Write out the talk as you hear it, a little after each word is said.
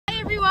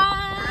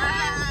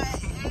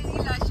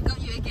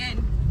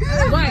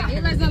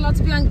Eli's not allowed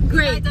to be on.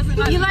 Great.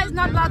 Eli's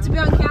not allowed to be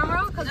on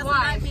camera because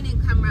why? Being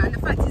in camera, and the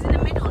fact he's in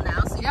the middle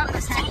now. So yep,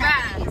 that's too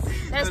bad.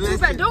 That's too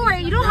bad. Don't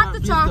worry, you don't have to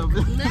talk.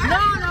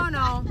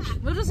 No.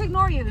 We'll just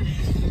ignore you.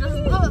 Just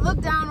look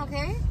down,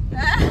 okay?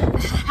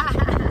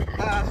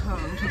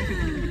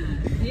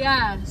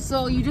 Yeah.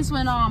 So you just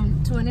went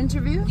to an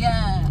interview?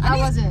 Yeah. How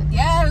was it?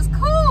 Yeah, it was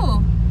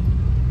cool.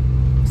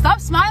 Stop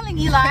smiling,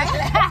 Eli.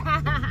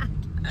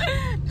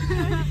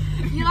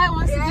 Eli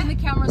wants to be in the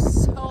camera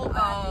so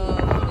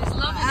bad. He's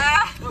loving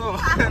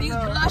it. He's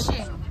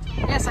blushing.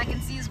 Yes, I can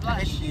see his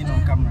blush.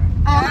 On camera.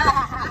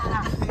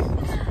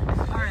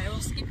 Alright, we'll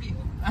skip you.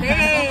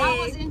 Hey. How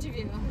was the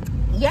interview?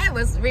 Yeah, it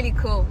was really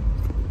cool.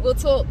 We'll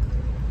talk.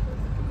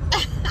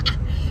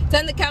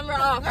 Turn the camera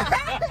off.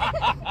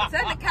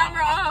 Turn the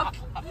camera off.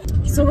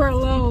 So we're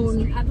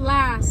alone at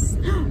last.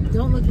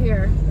 Don't look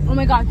here. Oh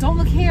my god, don't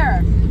look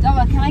here.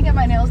 Della, can I get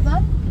my nails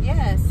done?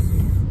 Yes.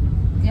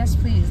 Yes,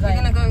 please. You're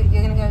gonna go to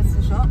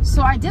the shop?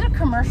 So I did a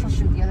commercial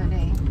shoot the other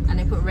day. And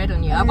they put red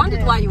on you. I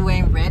wondered why you're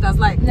wearing red. I was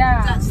like,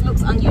 yeah, that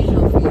looks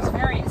unusual for you.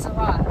 It's a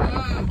lot.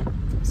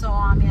 So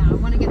yeah, I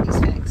want to get these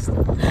fixed.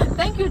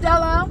 Thank you,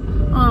 Della.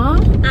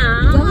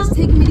 Della's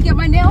taking me to get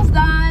my nails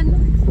done.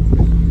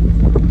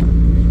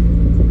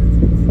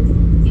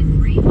 In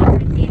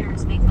 300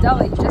 meters, make the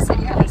Della, you just said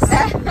yes.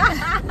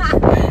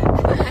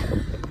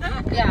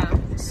 Yeah.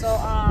 So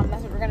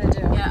that's what we're gonna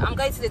do. Yeah, I'm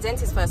going to the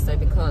dentist first though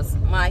because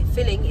my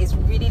filling is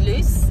really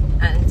loose,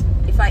 and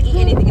if I eat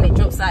anything and it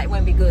drops out, it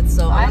won't be good.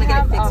 So I want to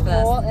get it fixed first. I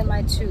have a hole in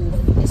my tooth.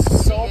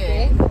 It's so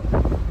big.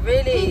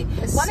 Really?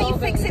 It's Why don't so you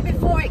fix big. it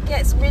before it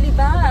gets really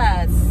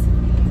bad?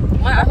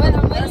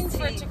 I'm waiting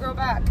for it to grow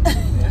back.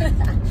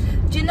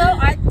 Do you know?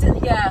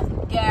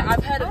 Yeah,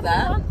 I've heard of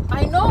that.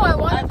 I know. I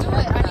want to do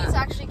it. I need to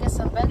actually get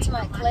some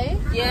bentonite clay.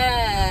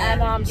 Yeah.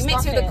 And you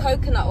mix it with the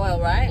coconut oil,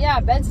 right? Yeah,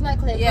 bentonite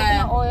clay,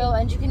 coconut oil,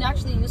 and you can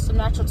actually use some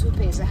natural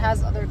toothpaste. It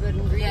has other good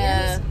ingredients.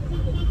 Yeah.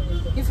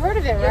 You've heard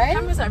of it, right? The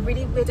camera's at a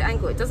really weird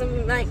angle. It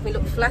doesn't make me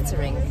look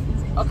flattering.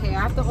 Okay, I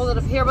have to hold it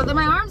up here, but then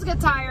my arms get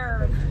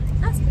tired.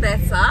 That's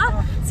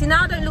better. See,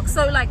 now I don't look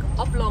so like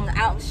oblong,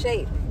 out of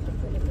shape.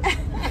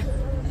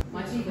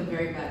 My teeth are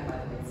very bad, by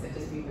the way, so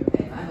just be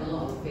prepared. I have a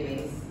lot of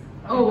fillings.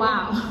 Oh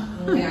wow.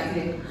 Yeah, I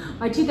do.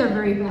 My teeth are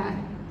very bad.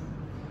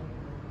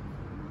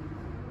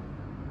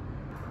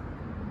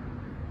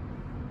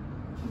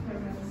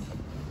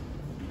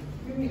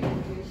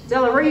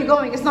 Della, where are you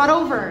going? It's not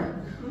over.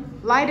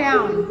 Lie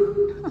down.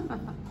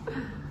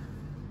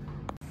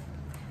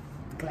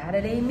 Glad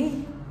it ain't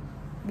me,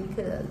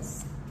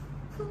 because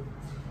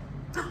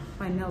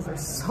my nails are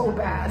so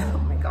bad. Oh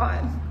my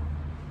god.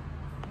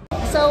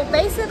 So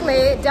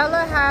basically,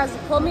 Della has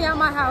pulled me out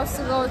my house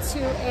to go to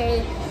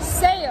a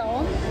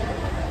sale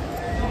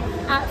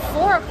at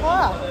 4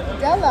 o'clock.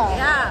 Della,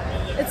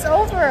 Yeah. it's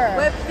over.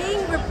 We're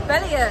being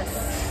rebellious,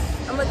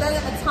 and we're going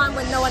at a time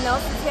when no one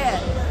else is here.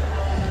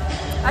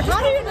 I just How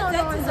do you think know the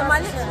no dentist one's and my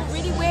else lips is are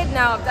really weird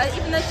now,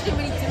 even though she didn't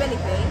really do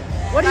anything.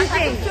 What do you I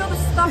think? can feel the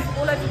stuff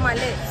all over my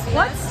lips. You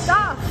What know?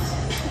 stuff?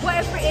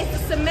 Whatever it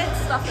is, the cement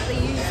stuff that they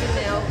use in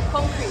there, or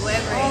concrete,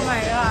 whatever it is. Oh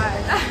my god.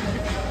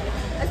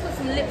 Let's put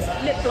some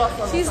lip gloss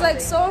on. She's like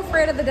so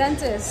afraid of the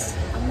dentist.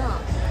 I'm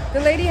not.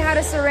 The lady had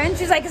a syringe.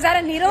 She's like, is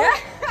that a needle?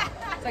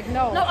 It's like,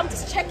 no. No, I'm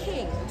just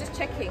checking. I'm just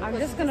checking. I'm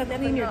just gonna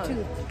clean your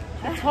tooth.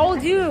 I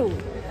told you.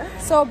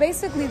 So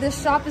basically,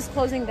 this shop is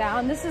closing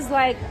down. This is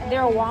like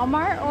their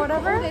Walmart or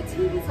whatever. All their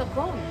TVs are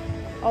gone.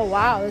 Oh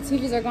wow, the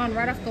TVs are gone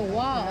right off the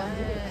wall.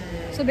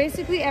 So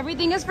basically,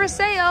 everything is for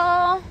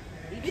sale.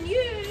 Even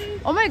you.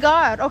 Oh my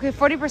god. Okay,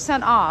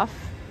 40% off.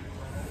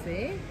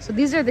 See? So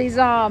these are these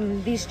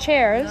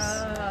chairs.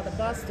 The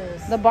bar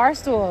stools. The bar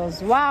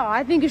stools. Wow,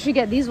 I think you should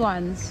get these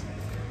ones.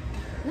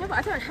 No, but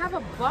I don't have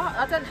a bar.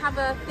 I don't have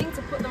a thing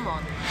to put them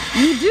on.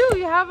 You do.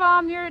 You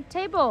have your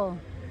table.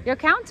 Your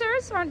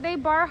counters, aren't they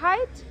bar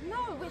height? No,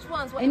 which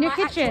ones? What, In your my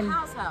kitchen.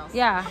 actual house?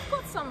 Yeah. I've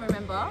got some,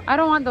 remember? I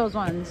don't want those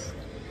ones.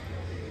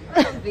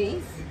 I want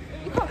these.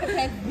 You can't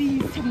compare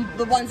these to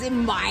the ones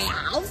in my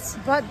house.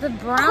 But the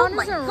brown Oh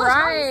my isn't gosh,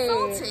 right.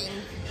 how insulting.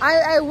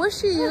 I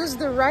wish he used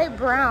the right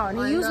brown.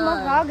 He I used know.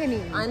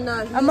 mahogany. I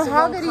know. A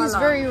mahogany is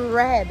very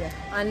red.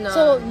 I know.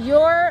 So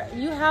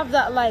you have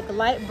that like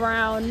light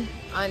brown.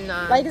 I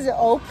know. Like, is it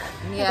oak?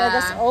 Yeah. Like, I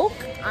guess oak.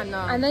 I know.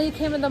 And then you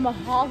came with the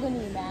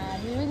mahogany, man.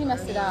 You really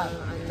messed it up.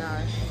 I know.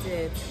 I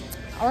did.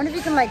 I wonder if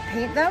you can like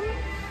paint them.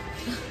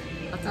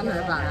 I don't know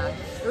about that.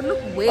 It would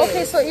look weird.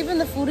 Okay, so even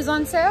the food is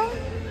on sale?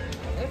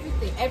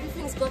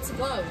 Everything's got to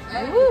go.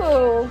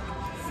 Ooh.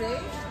 See?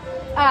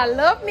 I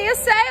love me a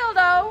sale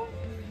though.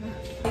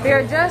 We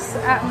are just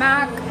at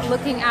Mac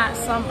looking at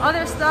some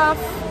other stuff.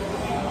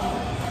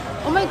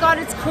 Oh my god,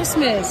 it's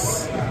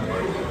Christmas.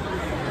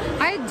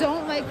 I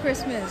don't like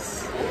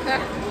Christmas.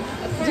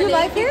 Do you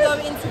like it? Go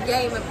into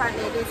game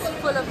apparently. It's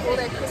full of all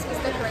their Christmas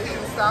decoration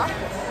stuff.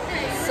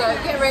 So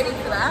get ready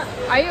for that.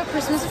 Are you a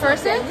Christmas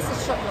person? This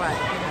is ShopRite.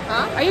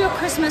 Huh? Are you a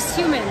Christmas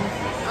human?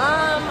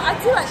 I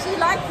do actually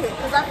like it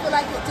because I feel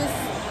like it just,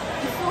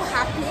 you feel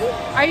happy.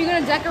 Are you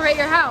gonna decorate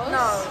your house?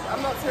 No,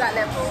 I'm not to that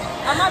level.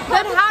 I might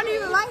Then how do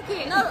you like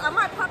it? No, I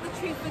might pop the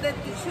tree for the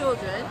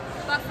children,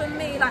 but for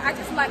me, like I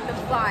just like the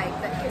vibe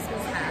that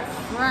Christmas has.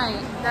 Right.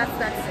 That's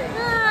it.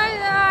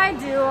 I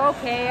do.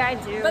 Okay, I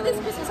do. But this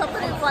Christmas, I'm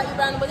gonna invite you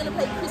around. We're gonna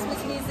play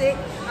Christmas music,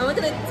 and we're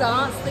gonna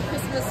dance the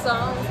Christmas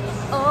songs.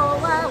 Oh,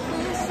 I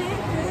wish it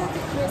could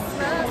be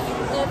Christmas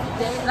every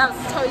day. That was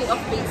totally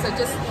offbeat, so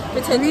just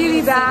pretend really you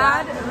didn't see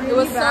bad. that. Really it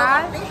was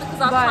bad. So offbeat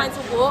because I was trying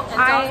to walk and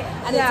dance,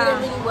 and it didn't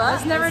really work.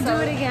 Let's never do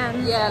it again.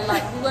 Yeah,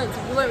 like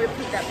we won't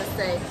repeat that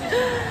mistake.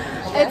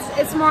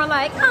 It's more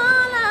like all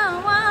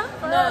I want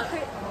for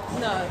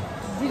No.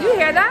 Did you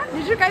hear that?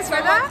 Did you guys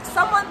hear that?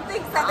 Someone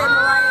thinks that they're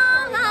Mariah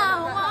Carey. All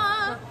I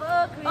want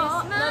for Christmas.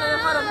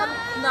 Hold on.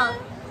 No.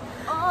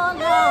 All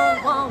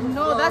I want.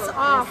 No, that's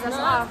off. That's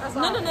off.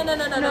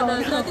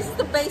 No. This is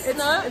the bass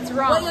note. It's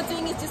wrong. What you're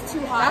doing is just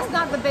too high. That's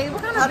not the bass.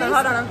 What kind of bass?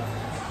 Hold on.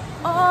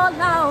 All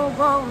I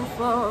want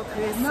for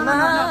Christmas.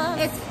 No.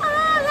 It's all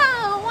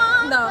I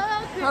want. No.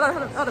 For Hold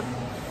on.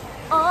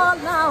 All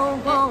I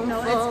want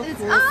for it's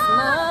Christmas.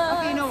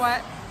 okay, you know what?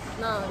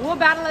 No. We'll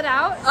battle it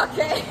out.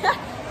 Okay.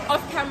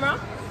 Off camera.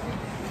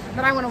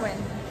 But I'm gonna win.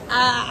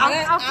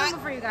 I'll film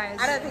it for you guys.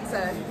 I don't think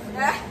so.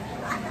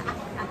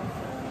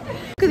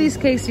 Look at these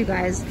cakes, you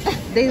guys.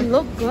 They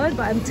look good,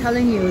 but I'm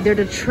telling you, they're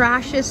the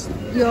trashiest.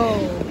 Yo,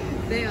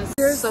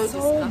 They're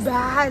so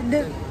bad.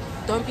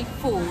 Don't be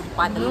fooled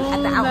by the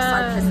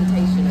outside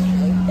presentation,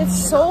 okay?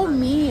 It's so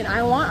mean.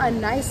 I want a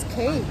nice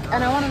cake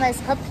and I want a nice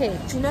cupcake.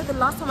 Do you know the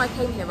last time I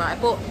came here, right,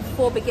 I bought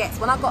 4 baguettes.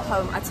 When I got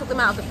home, I took them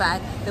out of the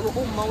bag. They were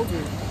all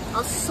moldy. I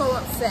was so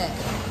upset.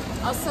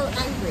 I was so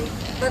angry.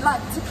 But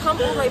like, to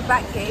come all the way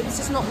back here, it's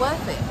just not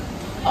worth it.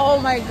 Oh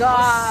my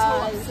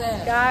god. I'm so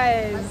upset.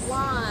 Guys. Like,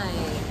 why?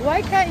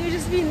 Why can't you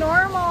just be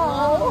normal?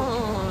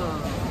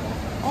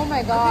 Oh my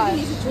I god.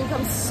 really need to drink.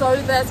 I'm so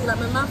thirsty. Like,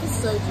 my mouth is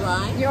so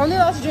dry. You're only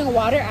allowed to drink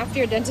water after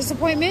your dentist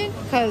appointment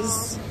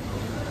because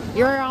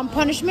you're on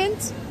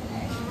punishment.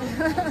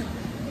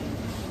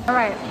 All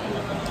right.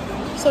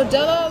 So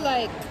Della,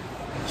 like,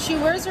 she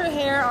wears her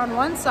hair on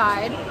one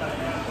side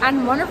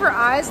and one of her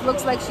eyes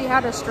looks like she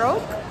had a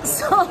stroke.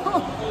 So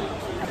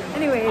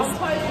anyways,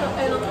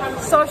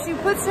 so she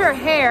puts her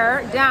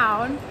hair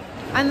down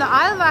and the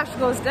eyelash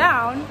goes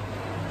down.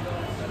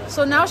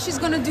 So now she's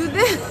gonna do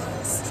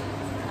this.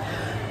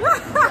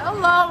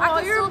 Hello,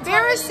 you're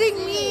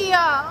embarrassing me.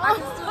 I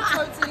can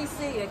still totally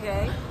see,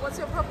 okay? What's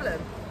your problem?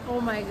 Oh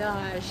my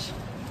gosh.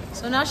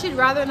 So now she'd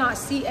rather not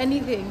see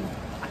anything.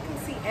 I can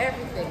see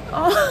everything.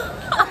 Oh.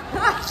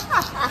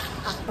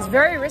 It's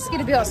very risky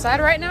to be outside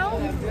right now.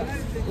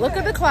 Look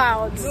at the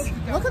clouds.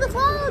 Look at the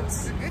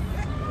clouds.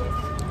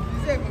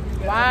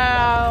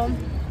 Wow.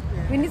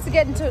 We need to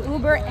get into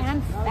Uber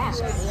and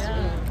fast.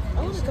 Yeah.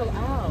 I want to go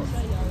out.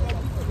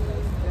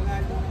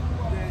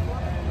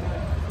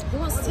 Who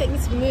wants to take me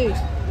to the mood?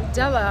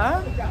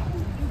 Della,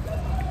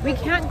 we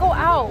can't go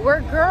out.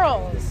 We're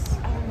girls.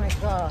 Oh my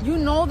god. You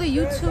know the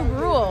YouTube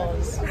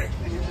rules.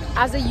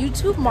 As a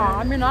YouTube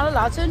mom, you're not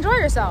allowed to enjoy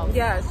yourself.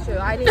 Yeah, it's true.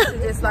 I need to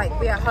just like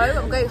be at home.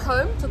 I'm going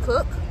home to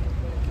cook.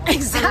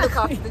 Exactly. And look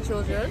after the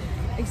children.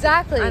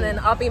 Exactly. And then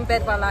I'll be in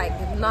bed by like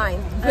 9.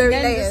 And Very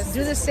then latest. just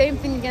do the same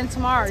thing again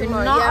tomorrow. You're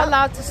Tomorrow, not yeah.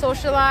 allowed to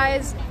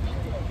socialize.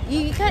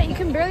 You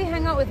can barely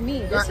hang out with me.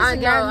 This is I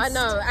against...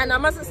 know. And I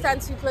mustn't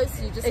stand too close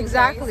to you just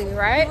Exactly, in case.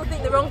 right? People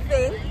think the wrong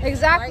thing.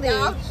 Exactly.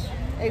 Like, ouch.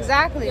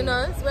 Exactly. You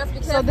know, so we have to be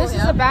careful. So this is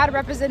yeah? a bad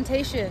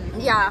representation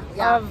Yeah.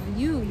 of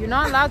you. You're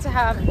not allowed to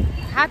have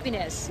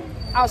happiness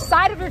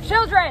outside of your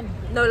children.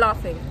 No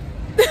laughing.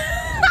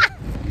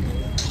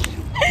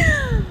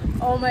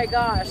 Oh my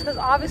gosh, because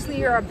obviously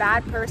you're a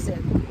bad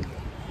person.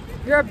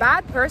 You're a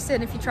bad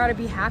person if you try to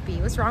be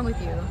happy. What's wrong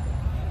with you?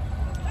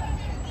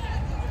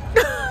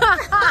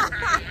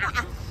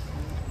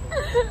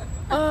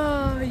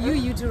 Oh, you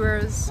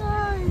YouTubers.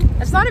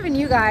 It's not even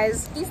you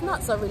guys. These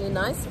nuts are really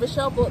nice.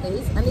 Rochelle bought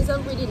these, and these are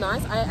really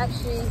nice. I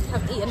actually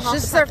have eaten half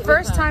This is the her packet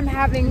first with her. time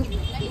having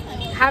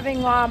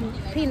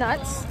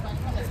peanuts.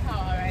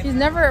 She's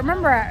never,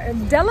 remember,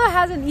 Della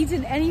hasn't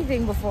eaten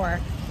anything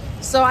before.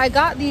 So I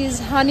got these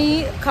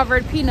honey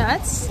covered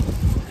peanuts.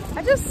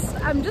 I'm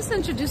just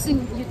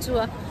introducing you to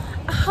a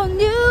whole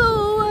new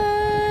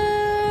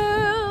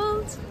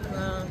world.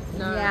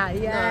 No. Yeah,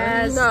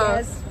 yes, No.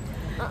 yes.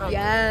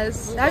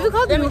 Yes. Have you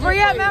called the Let me Uber just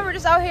yet, show man? you. We're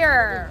just out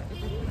here.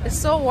 It's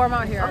so warm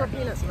out I here. got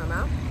peanuts in my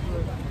mouth.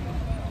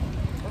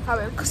 I'm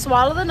coming.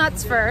 Swallow the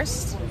nuts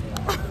first,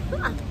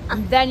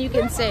 and then you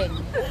can sing.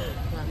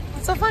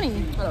 It's so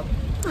funny. Hold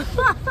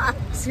on.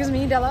 Excuse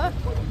me, Della.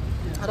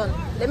 Hold on.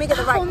 Let me get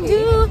the right A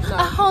key.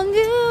 whole new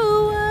A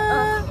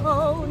world.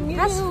 whole new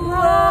That's wrong.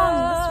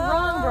 That's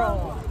wrong,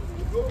 bro.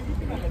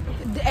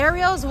 The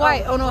Ariel's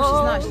white. Oh no, she's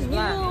not. She's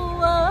black.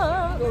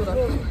 Hold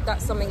on.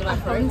 That's something in my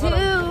throat. Hold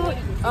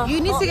on. You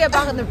need to get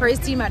back on the praise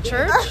team at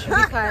church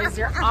because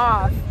you're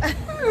off.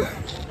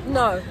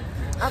 No.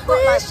 I've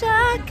got like Wish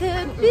I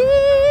could be.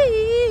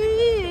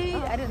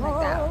 I didn't like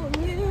that. whole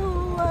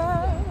new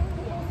world.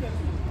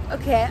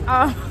 Okay.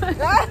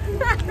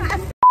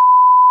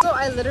 So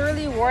I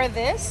literally wore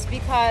this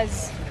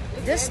because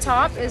this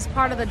top is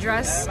part of the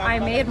dress I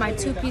made, my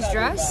two-piece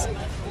dress,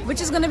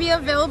 which is going to be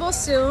available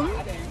soon.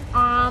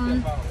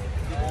 I'm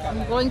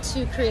going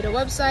to create a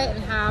website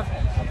and have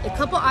a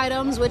couple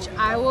items which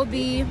I'll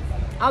be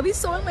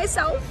sewing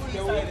myself,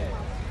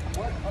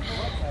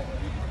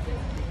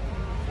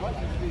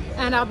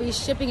 and I'll be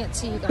shipping it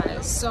to you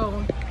guys.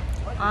 So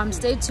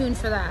stay tuned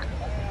for that.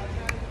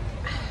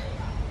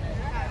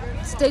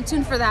 Stay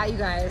tuned for that, you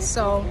guys.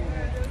 So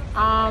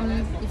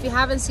if you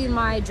haven't seen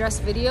my dress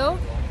video,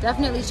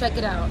 definitely check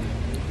it out.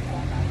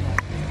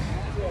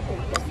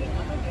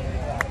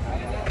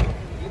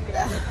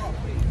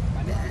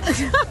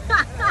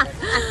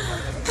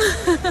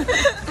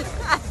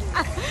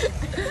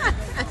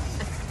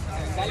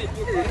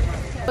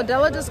 So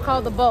Della just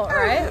called the boat,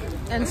 right?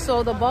 And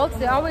so the boats,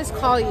 they always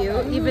call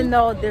you, even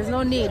though there's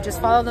no need, just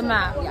follow the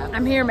map.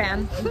 I'm here,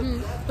 man.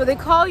 So they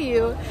call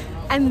you,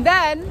 and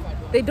then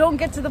they don't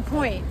get to the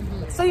point.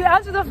 So you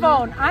answer the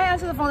phone. I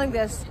answer the phone like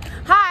this.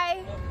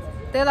 Hi.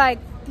 They're like,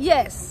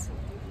 yes.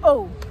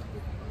 Oh.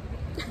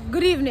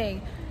 Good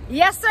evening.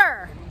 Yes,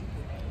 sir.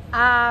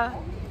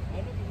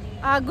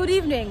 Good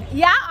evening.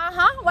 Yeah,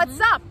 What's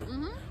up?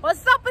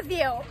 What's up with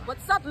you?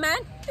 What's up, man?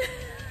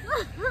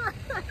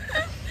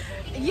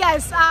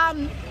 Yes,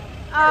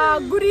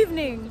 good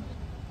evening.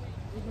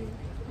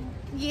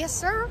 Yes,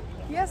 sir.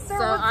 Yes, sir.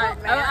 So What's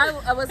up, man?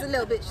 I was a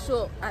little bit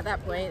short at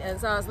that point, and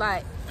so I was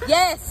like,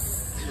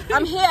 yes,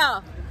 I'm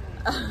here.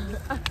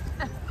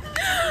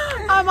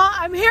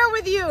 I'm here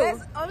with you.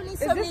 There's only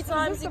so many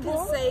times you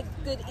can say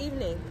good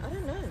evening. I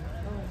don't know.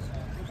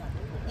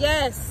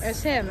 Yes.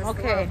 It's him.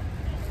 Okay.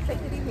 Say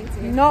good evening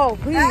to me. No,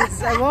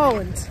 please. I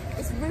won't.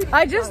 It's rude.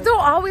 I just don't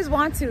always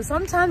want to.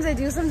 Sometimes I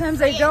do,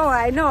 sometimes I don't.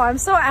 I know. I'm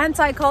so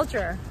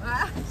anti-culture.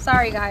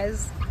 Sorry,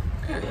 guys.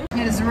 It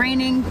is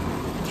raining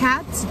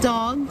cats,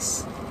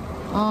 dogs,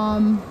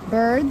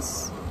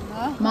 birds,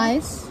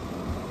 mice.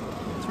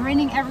 It's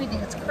raining everything.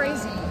 It's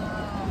crazy.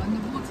 And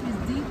the water is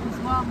deep as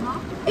well, huh?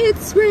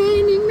 It's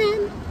raining,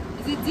 man.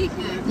 Is it deep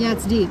now? Yeah,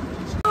 it's deep.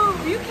 Oh,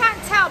 you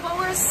can't tell, but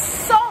we're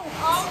soaked.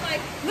 Oh my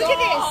god. Look at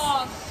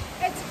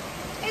this.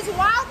 It's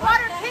Wild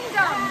Water Kingdom.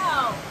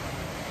 Wow.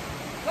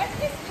 Where did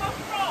this come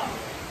from?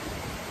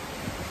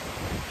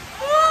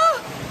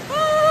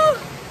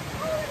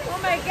 Oh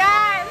my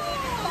god.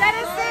 Let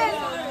us in.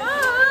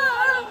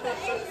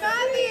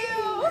 Matthew.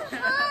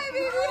 Hi,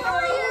 baby. How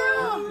are you?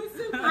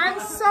 I'm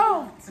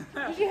soaked.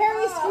 Did you hear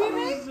me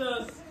screaming?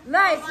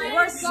 Like,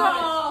 we're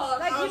soaked.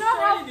 Like, you know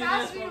how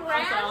fast we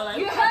ran?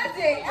 You heard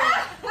it.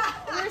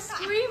 We're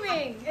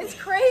screaming. It's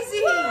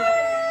crazy.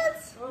 What?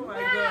 Oh my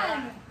Man.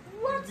 god.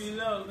 What?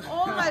 Below.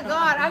 Oh my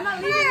god, I'm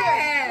not leaving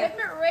here. If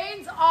it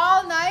rains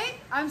all night,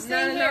 I'm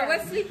staying here. No,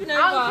 we're sleeping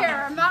over. I don't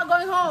care. I'm not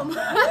going home.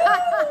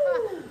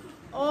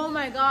 Oh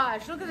my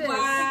gosh, look at this.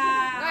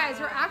 Wow. Guys,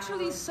 we're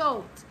actually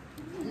soaked.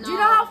 No. Do you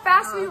know how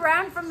fast we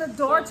ran from the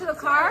door to the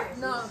car?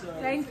 No.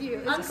 Thank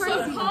you. It's I'm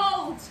crazy. so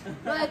cold.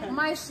 Like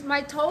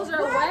my toes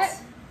are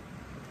wet.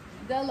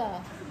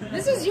 Della,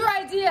 this is your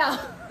idea.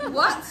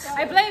 What?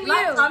 I blame you.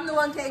 I'm the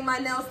one getting my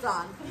nails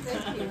done.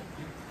 Thank you.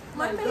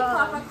 My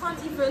makeup, I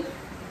can't even.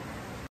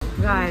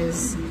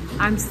 Guys,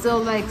 I'm still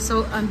like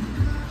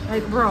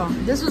like, bro,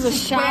 this was a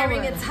shower.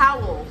 Wearing a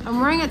towel. I'm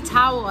wearing a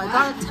towel. I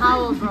got a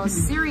towel, bro.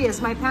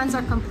 Serious. My pants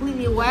are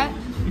completely wet.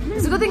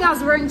 It's a good thing I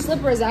was wearing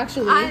slippers,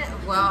 actually.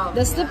 Wow.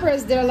 The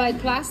slippers, they're like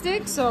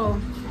plastic, so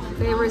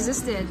they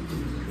resisted.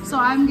 So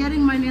I'm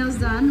getting my nails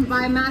done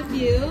by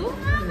Matthew.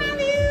 Hi,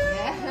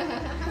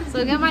 Matthew. So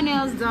I get my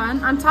nails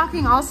done. I'm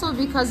talking also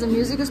because the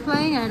music is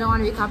playing and I don't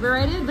want to be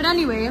copyrighted. But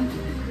anyway,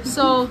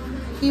 so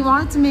he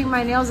wanted to make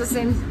my nails the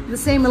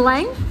same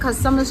length because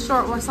some is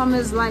short, some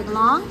is like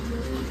long.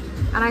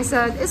 And I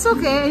said, it's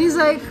okay. And he's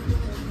like,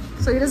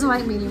 so he doesn't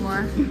like me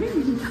anymore.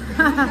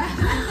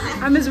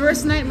 I'm his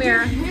worst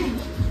nightmare.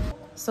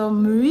 So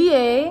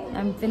Marie,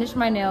 I'm finished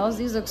my nails.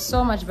 These look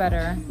so much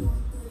better.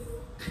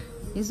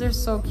 These are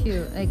so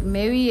cute. Like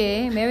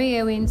Marie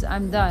means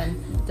I'm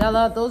done.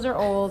 Della, those are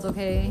old,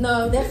 okay?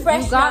 No, they're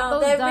fresh now.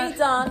 They're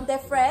redone. They're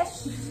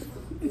fresh.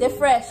 They're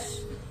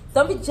fresh.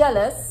 Don't be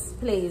jealous,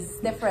 please.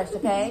 They're fresh,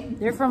 okay?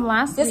 They're from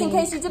last Just week. in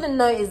case you didn't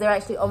notice, they're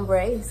actually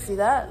ombre. See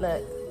that?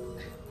 Look.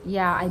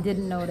 Yeah, I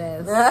didn't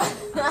notice.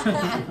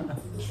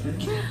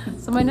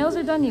 So my nails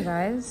are done, you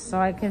guys. So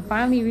I can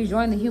finally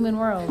rejoin the human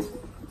world.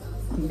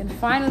 I can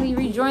finally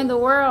rejoin the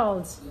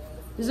world.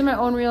 These are my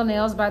own real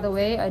nails, by the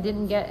way. I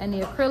didn't get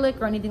any acrylic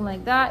or anything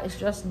like that. It's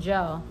just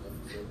gel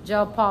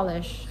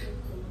polish.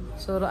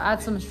 So it'll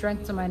add some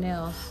strength to my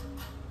nails.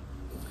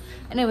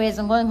 Anyways,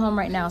 I'm going home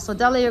right now. So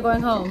Della, you're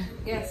going home?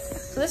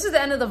 Yes. So this is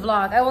the end of the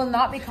vlog. I will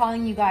not be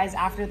calling you guys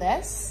after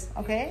this,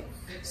 okay?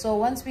 So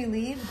once we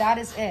leave, that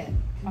is it,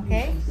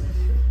 okay?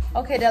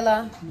 Okay,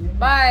 Della.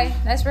 Bye.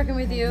 Nice working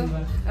with you.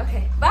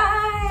 Okay.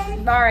 Bye.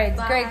 All right.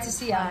 Bye. Great to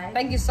see you. Bye.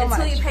 Thank you so much.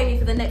 Until you pay me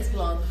for the next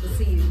vlog, we'll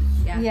see you.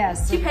 Yeah.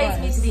 Yes. She pays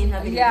me to be in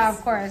her videos. Yeah, of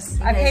course.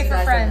 I pay for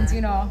friends,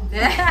 you know.